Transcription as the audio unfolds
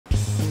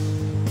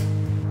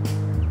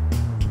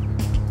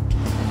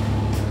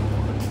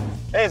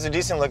Hey, it's a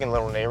decent looking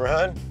little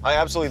neighborhood. I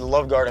absolutely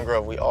love Garden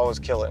Grove. We always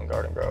kill it in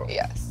Garden Grove.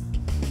 Yes.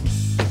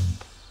 It's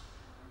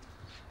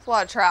a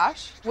lot of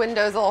trash.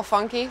 Windows a little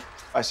funky.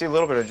 I see a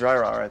little bit of dry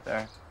rot right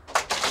there.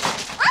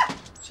 Ah!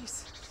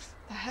 Jeez,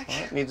 the heck?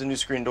 Well, it needs a new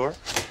screen door.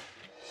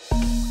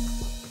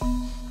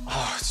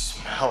 Oh, it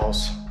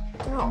smells.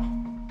 Oh,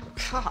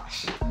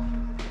 gosh.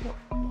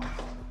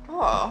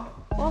 Oh,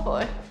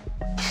 lovely.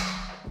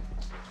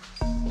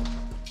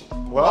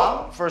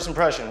 Well, first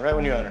impression, right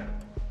when you enter.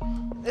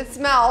 It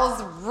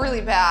smells really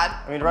bad.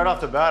 I mean, right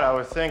off the bat, I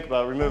would think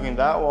about removing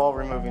that wall,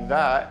 removing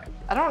that.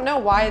 I don't know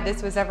why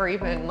this was ever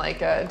even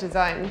like a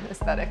design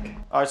aesthetic.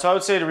 All right, so I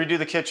would say to redo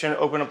the kitchen,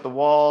 open up the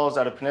walls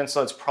at a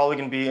peninsula, it's probably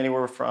gonna be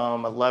anywhere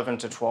from 11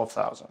 to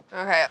 12,000.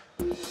 Okay.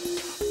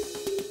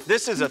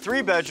 This is a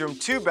 3-bedroom,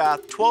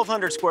 2-bath,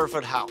 1,200 square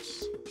foot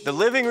house. The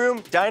living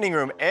room, dining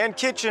room, and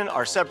kitchen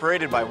are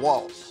separated by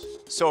walls.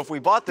 So if we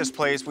bought this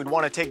place, we'd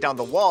want to take down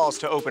the walls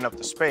to open up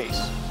the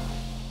space.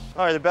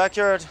 All right, the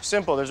backyard,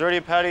 simple. There's already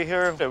a patio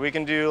here that we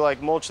can do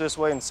like mulch this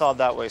way and sod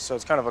that way, so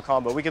it's kind of a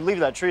combo. We could leave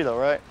that tree though,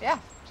 right? Yeah.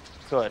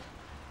 Good.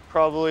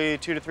 Probably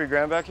 2 to 3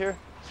 grand back here.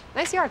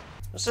 Nice yard.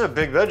 This is a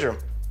big bedroom.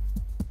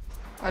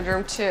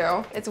 Bedroom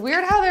 2. It's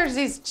weird how there's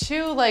these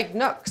 2 like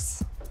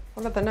nooks.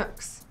 What about the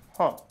nooks?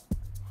 Huh. All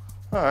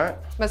right.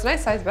 But it's a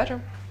nice sized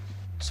bedroom.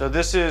 So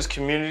this is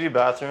community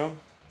bathroom.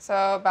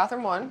 So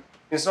bathroom 1.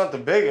 It's not the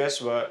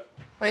biggest, but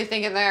What are you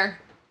thinking there?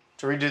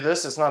 to redo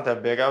this, it's not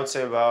that big. I would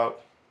say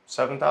about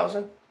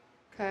 7,000.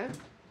 Okay.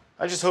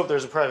 I just hope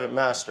there's a private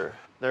master.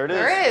 There it is.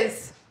 There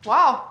is.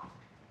 Wow.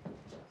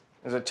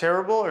 Is it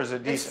terrible or is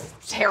it decent?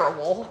 It's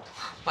terrible.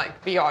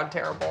 Like beyond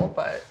terrible,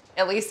 but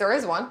at least there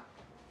is one.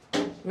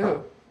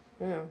 Ooh.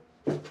 Ooh.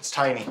 It's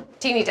tiny.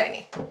 Teeny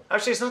tiny.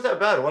 Actually, it's not that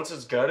bad. Once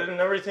it's gutted and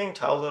everything,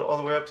 tiled it all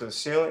the way up to the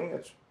ceiling,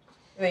 it's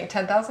You think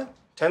 10,000?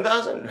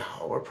 10,000?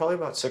 No, we're probably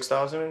about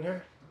 6,000 in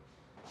here.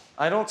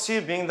 I don't see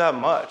it being that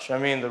much. I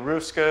mean, the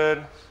roof's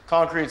good,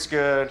 concrete's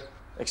good,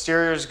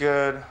 exterior's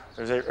good,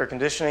 there's air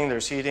conditioning,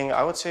 there's heating.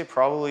 I would say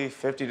probably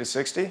 50 to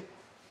 60.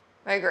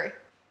 I agree.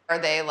 Are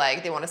they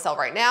like, they want to sell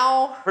right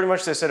now? Pretty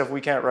much they said if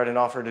we can't write an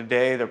offer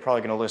today, they're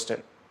probably gonna list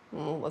it.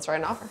 Let's write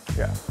an offer.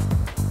 Yeah.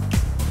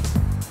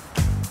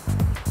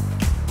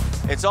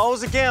 It's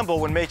always a gamble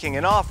when making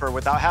an offer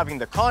without having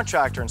the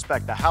contractor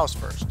inspect the house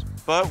first.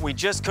 But we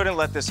just couldn't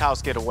let this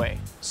house get away.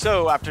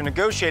 So after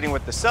negotiating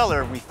with the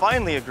seller, we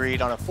finally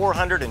agreed on a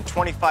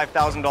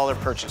 $425,000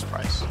 purchase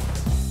price.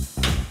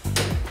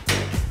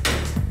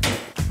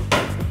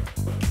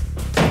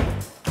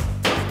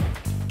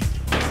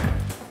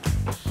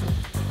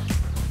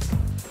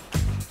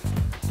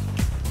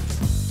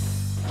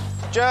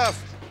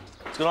 Jeff.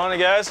 What's going on, you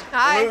guys?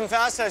 Hi. You're moving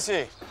fast, I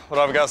see. Well,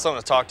 I've got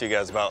something to talk to you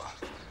guys about.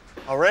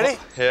 Already?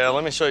 Yeah,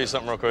 let me show you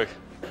something real quick.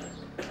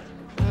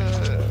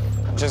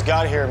 Just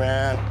got here,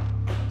 man.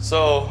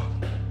 So,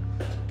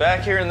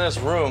 back here in this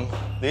room,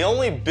 the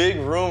only big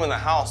room in the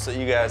house that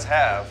you guys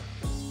have,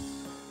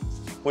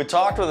 we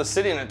talked with the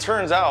city and it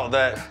turns out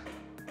that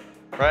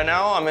right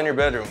now I'm in your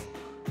bedroom.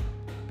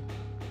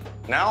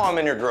 Now I'm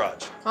in your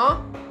garage.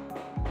 Huh?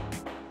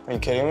 Are you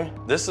kidding me?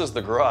 This is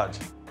the garage.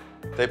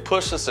 They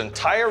pushed this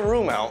entire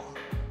room out.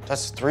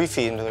 That's 3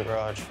 feet into the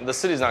garage. The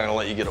city's not gonna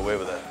let you get away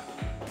with that.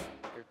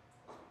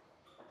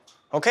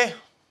 Okay.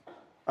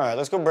 All right,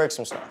 let's go break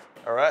some stuff.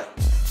 All right?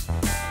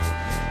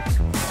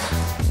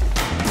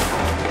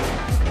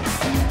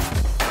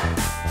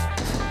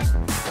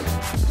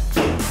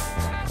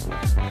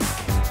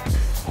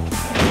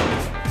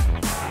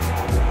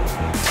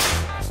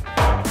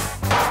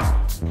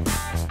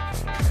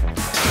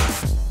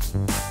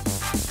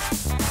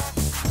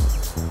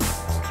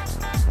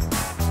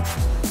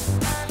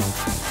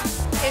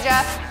 Hey,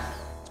 Jeff.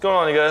 What's going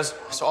on, you guys?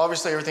 So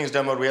obviously everything's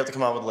demoed. We have to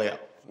come out with layout.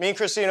 Me and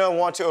Christina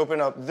want to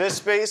open up this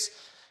space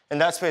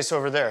and that space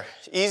over there.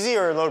 Easy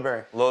or load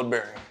bearing? Load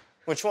bearing.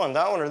 Which one,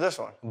 that one or this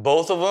one?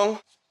 Both of them,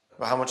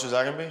 Well, how much is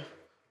that gonna be?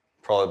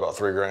 probably about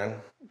 3 grand.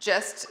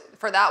 Just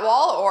for that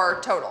wall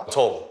or total?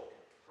 Total.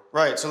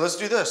 Right, so let's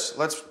do this.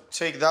 Let's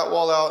take that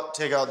wall out,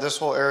 take out this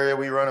whole area.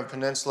 We run a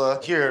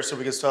peninsula here so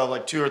we can still have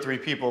like 2 or 3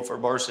 people for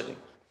bar sitting.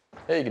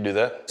 Yeah, you can do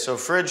that. So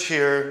fridge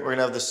here, we're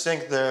gonna have the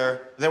sink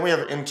there. Then we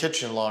have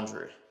in-kitchen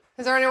laundry.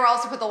 Is there anywhere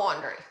else to put the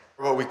laundry?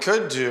 What we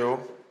could do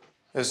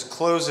is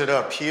close it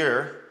up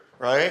here,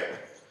 right?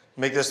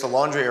 Make this the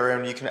laundry area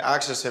and you can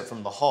access it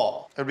from the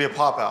hall. It'd be a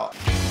pop out.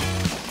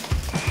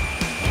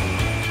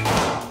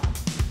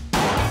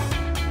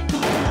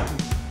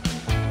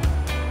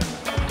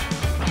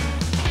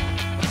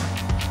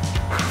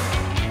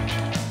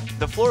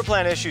 The floor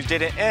plan issues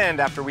didn't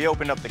end after we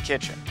opened up the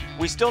kitchen.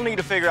 We still need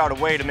to figure out a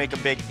way to make a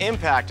big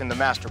impact in the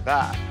master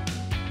bath.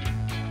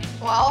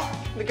 Well,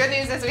 the good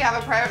news is we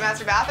have a private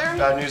master bathroom.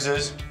 Bad news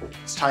is,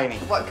 it's tiny.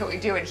 What can we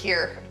do in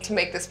here to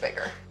make this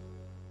bigger?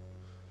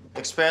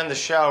 Expand the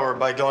shower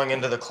by going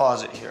into the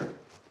closet here.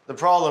 The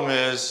problem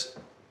is,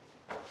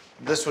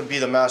 this would be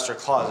the master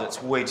closet.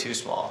 It's way too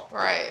small.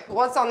 Right.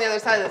 What's on the other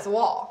side of this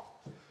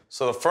wall?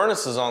 So the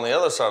furnace is on the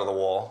other side of the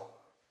wall.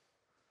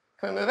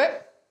 Can we move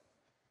it?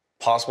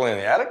 Possibly in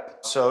the attic?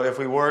 So if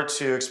we were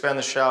to expand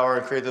the shower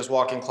and create this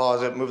walk-in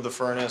closet, move the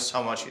furnace,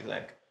 how much do you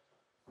think?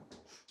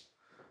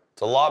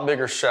 It's a lot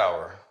bigger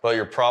shower, but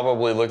you're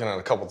probably looking at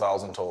a couple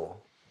thousand total.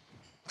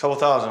 A couple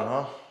thousand,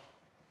 huh?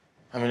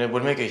 I mean, it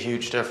would make a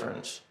huge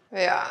difference.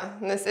 Yeah,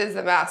 and this is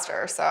the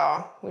master,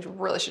 so we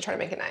really should try to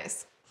make it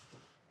nice.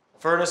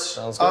 Furnace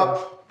Sounds good.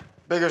 up,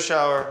 bigger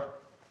shower,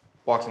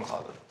 walk-in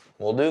closet.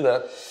 We'll do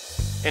that.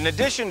 In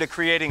addition to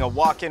creating a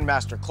walk-in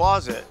master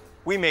closet,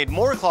 we made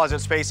more closet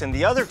space in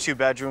the other 2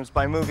 bedrooms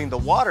by moving the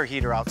water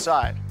heater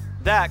outside.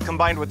 That,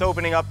 combined with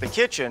opening up the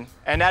kitchen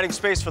and adding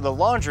space for the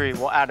laundry,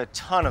 will add a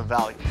ton of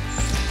value.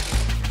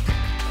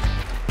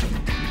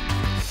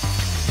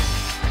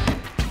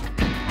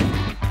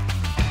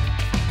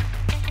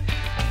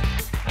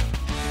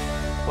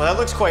 Well, that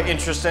looks quite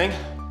interesting.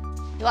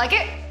 You like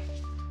it?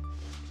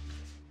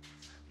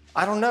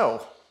 I don't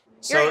know.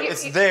 So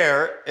it's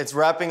there, it's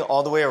wrapping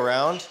all the way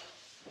around.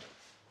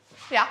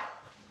 Yeah.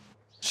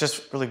 It's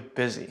just really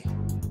busy.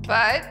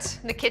 But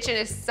the kitchen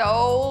is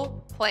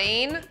so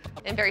plain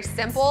and very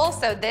simple,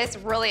 so this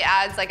really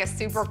adds like a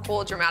super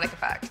cool dramatic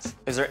effect.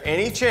 Is there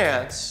any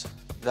chance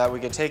that we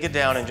could take it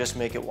down and just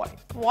make it white?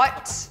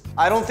 What?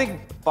 I don't think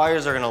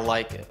buyers are gonna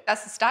like it.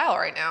 That's the style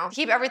right now.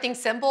 Keep everything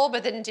simple,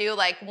 but then do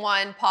like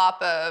one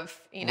pop of,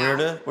 you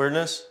know.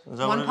 Weirdness? Is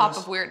that One what it pop is?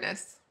 of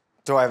weirdness.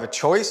 Do I have a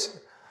choice?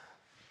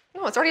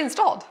 No, it's already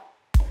installed.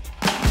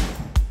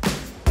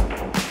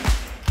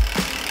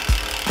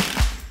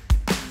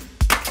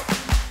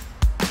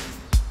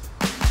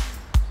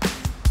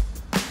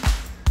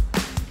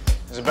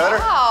 Is it better?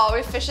 Wow, we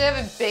officially have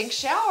a big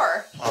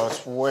shower. Oh,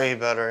 it's way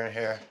better in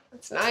here.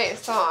 It's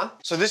nice, huh?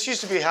 So this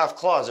used to be half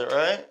closet,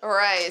 right?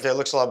 Right. Yeah, it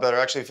looks a lot better.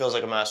 Actually feels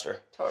like a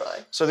master. Totally.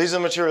 So these are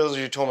the materials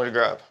you told me to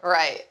grab.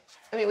 Right.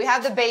 I mean, we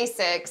have the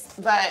basics,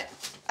 but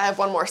I have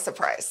one more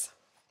surprise.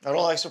 I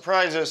don't like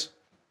surprises.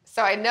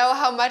 So I know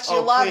how much you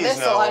Oh, love please this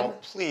no. one.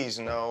 Please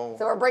no.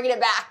 So we're bringing it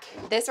back.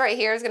 This right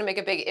here is gonna make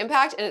a big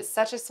impact, and it's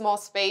such a small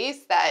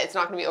space that it's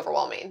not gonna be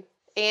overwhelming.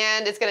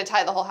 And it's gonna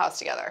tie the whole house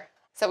together.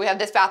 So we have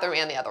this bathroom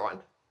and the other one.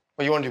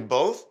 Well, you want to do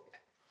both?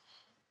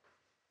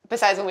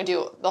 Besides when we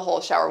do the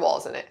whole shower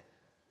walls in it.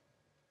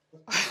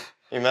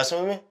 You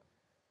messing with me?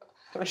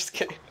 I'm just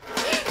kidding.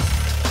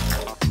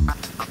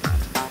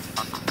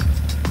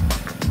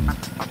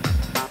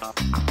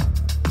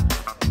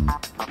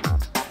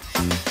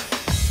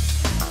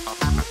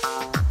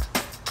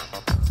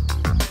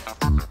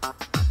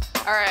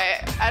 All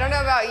right, I don't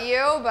know about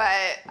you,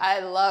 but I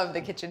love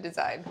the kitchen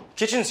design.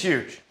 Kitchen's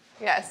huge.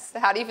 Yes,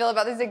 how do you feel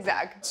about the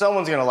zigzag?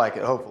 Someone's gonna like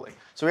it, hopefully.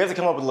 So we have to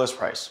come up with a list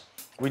price.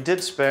 We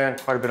did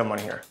spend quite a bit of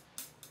money here.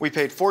 We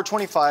paid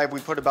 $425, we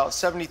put about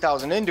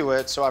 $70,000 into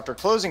it, so after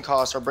closing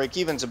costs, our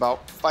break-even's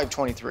about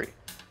 $523.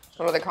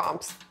 What are the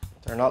comps?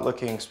 They're not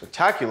looking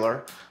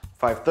spectacular,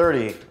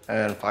 $530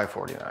 and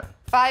 $549.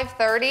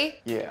 $530?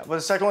 Yeah, but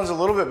the second one's a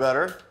little bit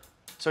better.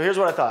 So here's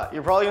what I thought.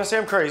 You're probably gonna say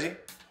I'm crazy.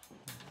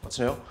 What's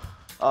new?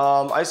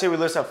 I say we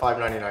list at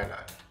 $599.9.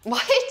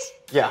 What?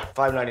 Yeah,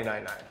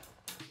 $599.9.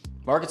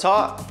 Market's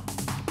hot.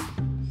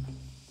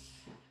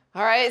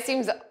 All right, it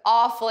seems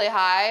awfully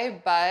high,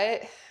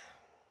 but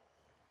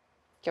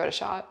give it a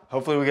shot.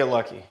 Hopefully we get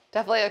lucky.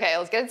 Definitely, okay,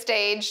 let's get it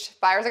staged.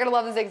 Buyers are gonna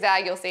love the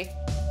zigzag, you'll see.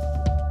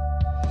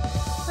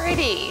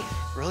 Pretty.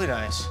 Really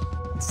nice.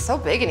 It's so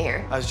big in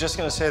here. I was just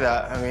gonna say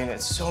that. I mean,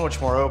 it's so much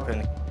more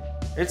open.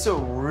 It's a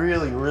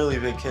really, really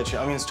big kitchen.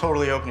 I mean, it's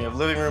totally open. You have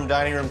living room,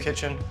 dining room,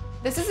 kitchen.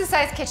 This is the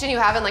size kitchen you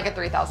have in like a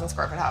 3,000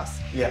 square foot house.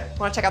 Yeah.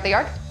 Wanna check out the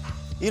yard?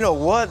 You know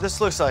what? This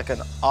looks like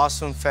an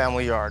awesome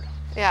family yard.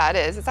 Yeah, it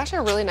is. It's actually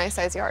a really nice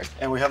size yard.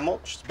 And we have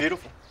mulch. It's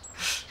beautiful.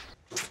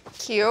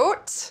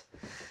 Cute.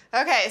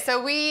 Okay,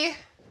 so we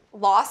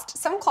lost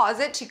some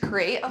closet to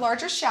create a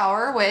larger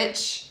shower,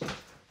 which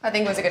I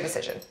think was a good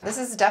decision. This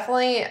is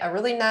definitely a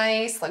really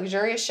nice,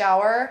 luxurious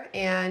shower,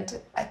 and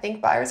I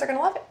think buyers are gonna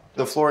love it.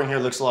 The flooring here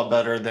looks a lot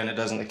better than it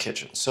does in the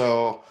kitchen.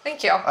 So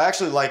Thank you. I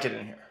actually like it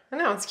in here. I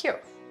know, it's cute.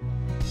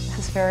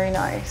 It's very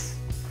nice,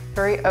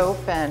 very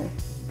open.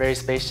 Very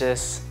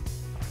spacious.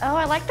 Oh,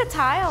 I like the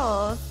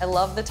tiles. I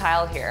love the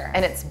tile here.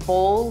 And it's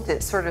bold,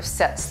 it sort of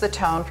sets the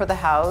tone for the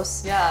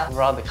house. Yeah.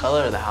 Overall, the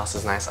color of the house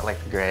is nice. I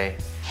like the gray.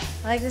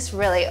 I like this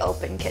really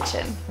open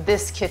kitchen.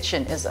 This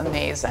kitchen is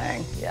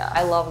amazing. Yeah,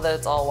 I love that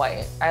it's all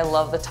white. I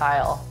love the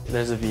tile.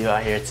 There's a view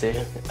out here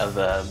too of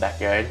the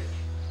backyard.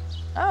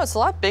 Oh, it's a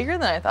lot bigger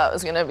than I thought it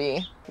was gonna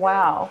be.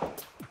 Wow,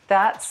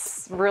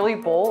 that's really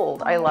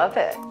bold. I love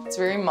it. It's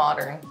very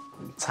modern.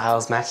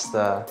 Tiles match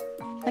the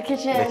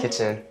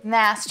kitchen.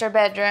 Master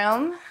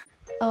bedroom.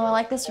 Oh, I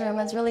like this room.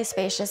 It's really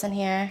spacious in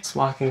here. This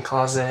walk-in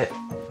closet,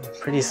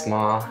 pretty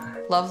small.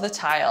 Love the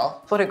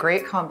tile. What a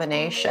great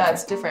combination. Yeah,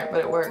 it's different,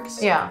 but it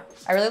works. Yeah.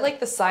 I really like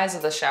the size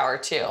of the shower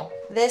too.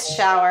 This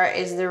shower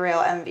is the real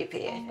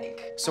MVP, I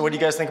think. So what do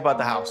you guys think about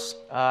the house?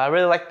 I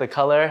really like the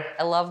color.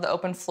 I love the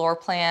open floor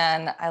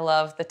plan. I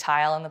love the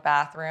tile in the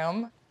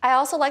bathroom. I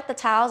also like the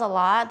tiles a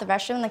lot, the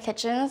restroom and the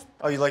kitchens.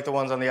 Oh, you like the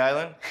ones on the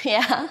island?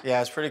 Yeah.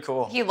 Yeah, it's pretty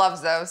cool. He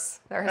loves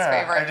those. They're his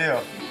favorite. I do.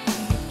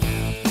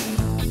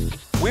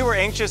 We were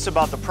anxious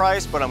about the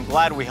price, but I'm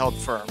glad we held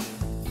firm.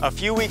 A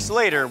few weeks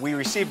later, we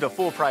received a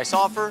full price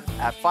offer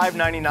at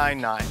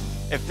 $599,900.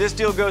 If this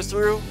deal goes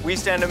through, we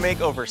stand to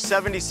make over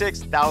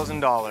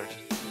 $76,000.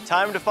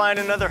 Time to find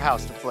another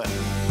house to flip.